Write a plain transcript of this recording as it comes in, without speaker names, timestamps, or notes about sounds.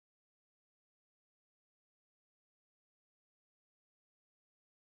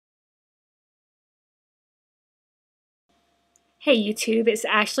Hey YouTube, it's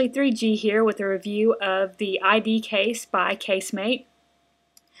Ashley3G here with a review of the ID case by Casemate.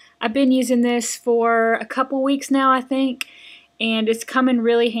 I've been using this for a couple weeks now, I think, and it's coming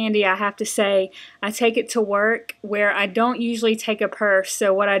really handy, I have to say. I take it to work where I don't usually take a purse,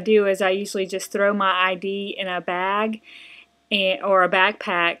 so what I do is I usually just throw my ID in a bag or a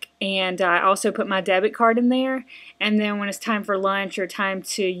backpack, and I also put my debit card in there, and then when it's time for lunch or time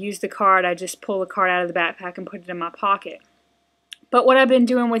to use the card, I just pull the card out of the backpack and put it in my pocket. But what I've been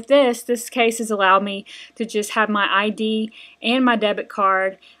doing with this case has allowed me to just have my ID and my debit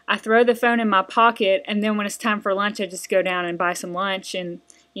card. I throw the phone in my pocket, and then when it's time for lunch, I just go down and buy some lunch, and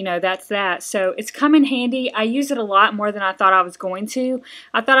you know, that's that. So it's come in handy. I use it a lot more than I thought I was going to.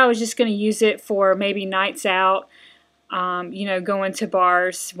 I thought I was just going to use it for maybe nights out, you know, going to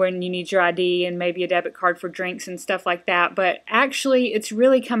bars when you need your ID and maybe a debit card for drinks and stuff like that. But actually, it's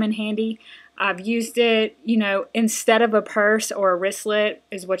really come in handy. I've used it, you know, instead of a purse or a wristlet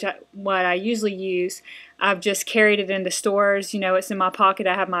is what I usually use. I've just carried it into stores. You know, it's in my pocket.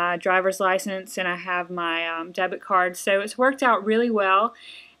 I have my driver's license and I have my debit card. So it's worked out really well.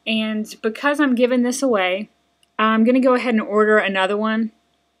 And because I'm giving this away, I'm going to go ahead and order another one.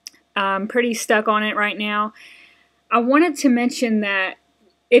 I'm pretty stuck on it right now. I wanted to mention that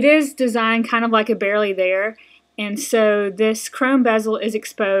it is designed kind of like a Barely There. And so this chrome bezel is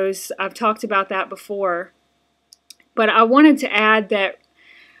exposed. I've talked about that before. But I wanted to add that,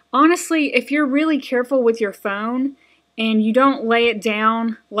 honestly, if you're really careful with your phone and you don't lay it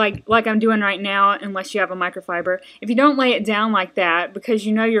down like I'm doing right now, unless you have a microfiber, if you don't lay it down like that because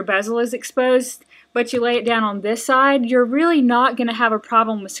you know your bezel is exposed, but you lay it down on this side, you're really not going to have a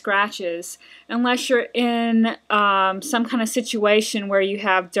problem with scratches unless you're in some kind of situation where you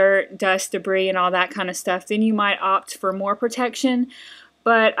have dirt, dust, debris, and all that kind of stuff. Then you might opt for more protection.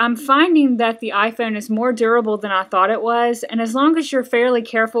 But I'm finding that the iPhone is more durable than I thought it was, and as long as you're fairly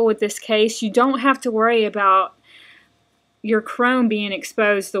careful with this case, you don't have to worry about your chrome being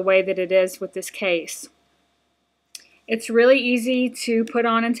exposed the way that it is with this case. It's really easy to put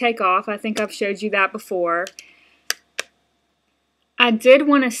on and take off. I think I've showed you that before. I did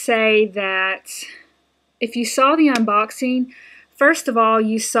want to say that if you saw the unboxing, first of all,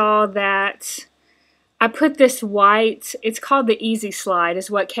 you saw that I put this white, it's called the Easy Slide is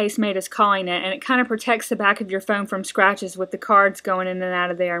what Casemate is calling it, and it kind of protects the back of your phone from scratches with the cards going in and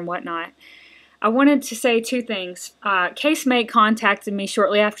out of there and whatnot. I wanted to say two things. Casemate contacted me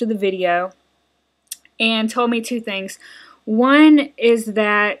shortly after the video and told me two things. One is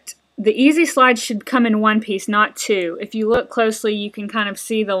that the Easy Slide should come in one piece, not two. If you look closely, you can kind of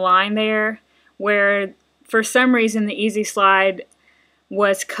see the line there where for some reason the Easy Slide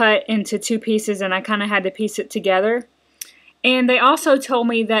was cut into two pieces and I kind of had to piece it together. And they also told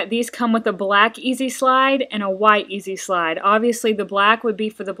me that these come with a black Easy Slide and a white Easy Slide. Obviously the black would be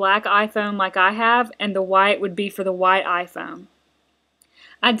for the black iPhone like I have, and the white would be for the white iPhone.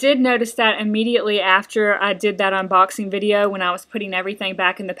 I did notice that immediately after I did that unboxing video when I was putting everything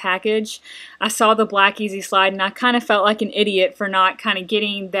back in the package. I saw the black Easy Slide and I kind of felt like an idiot for not kind of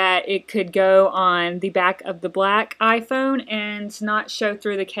getting that it could go on the back of the black iPhone and not show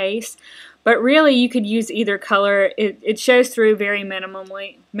through the case. But really you could use either color. It shows through very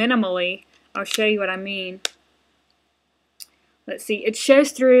minimally. I'll show you what I mean. Let's see, it shows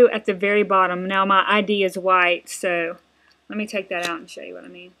through at the very bottom. Now my ID is white, so let me take that out and show you what I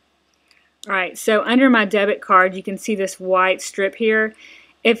mean. Alright, so under my debit card you can see this white strip here.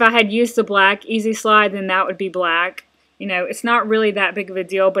 If I had used the black Easy Slide, then that would be black. You know, it's not really that big of a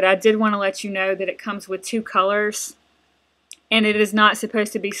deal, but I did want to let you know that it comes with two colors and it is not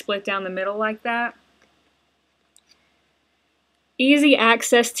supposed to be split down the middle like that. Easy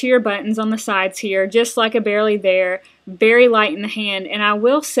access to your buttons on the sides here, just like a Barely There. Very light in the hand, and I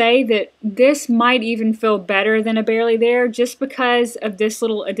will say that this might even feel better than a Barely There just because of this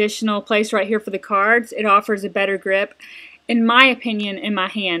little additional place right here for the cards. It offers a better grip, in my opinion, in my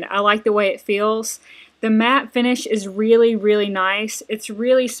hand. I like the way it feels. The matte finish is really, really nice. It's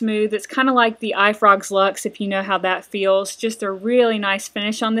really smooth. It's kind of like the iFrogz Luxe, if you know how that feels. Just a really nice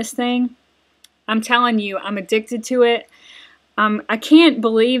finish on this thing. I'm telling you, I'm addicted to it. I can't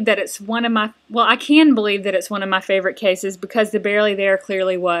believe that it's one of my, well, I can believe that it's one of my favorite cases because the Barely There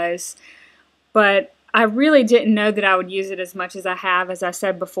clearly was. But I really didn't know that I would use it as much as I have, as I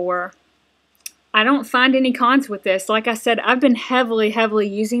said before. I don't find any cons with this. Like I said, I've been heavily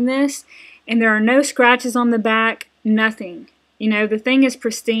using this, and there are no scratches on the back, nothing. You know, the thing is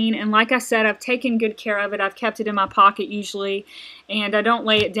pristine, and like I said, I've taken good care of it. I've kept it in my pocket usually, and I don't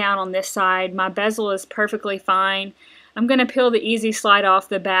lay it down on this side. My bezel is perfectly fine. I'm going to peel the Easy Slide off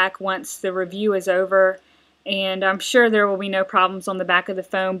the back once the review is over, and I'm sure there will be no problems on the back of the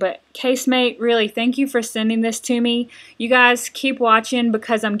phone. But Casemate, really, thank you for sending this to me. You guys keep watching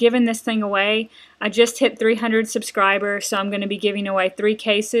because I'm giving this thing away. I just hit 300 subscribers, so I'm going to be giving away 3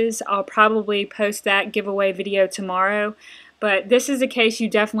 cases. I'll probably post that giveaway video tomorrow, but this is a case you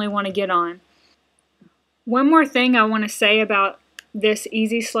definitely want to get on. One more thing I want to say about this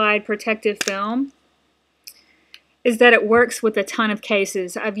Easy Slide protective film is that it works with a ton of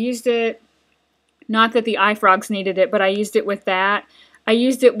cases. I've used it, not that the iFrogs needed it, but I used it with that. I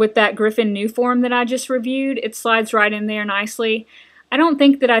used it with that Griffin Nuform that I just reviewed. It slides right in there nicely. I don't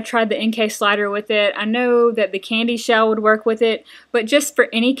think that I tried the NK slider with it. I know that the candy shell would work with it, but just for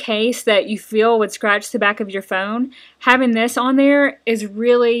any case that you feel would scratch the back of your phone, having this on there is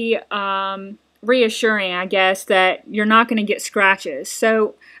really reassuring, I guess, that you're not going to get scratches.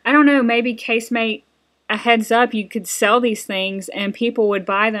 So, I don't know, maybe Casemate, a heads up, you could sell these things and people would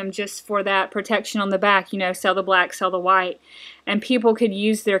buy them just for that protection on the back, you know, sell the black, sell the white. And people could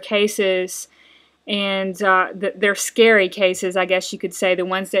use their cases, and they're scary cases, I guess you could say, the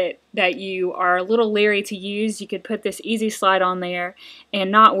ones that you are a little leery to use. You could put this Easy Slide on there and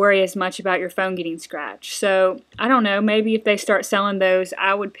not worry as much about your phone getting scratched. So, I don't know, maybe if they start selling those,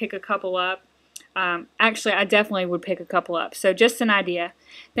 I would pick a couple up. Actually, I definitely would pick a couple up. So just an idea.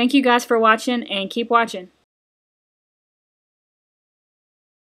 Thank you guys for watching, and keep watching.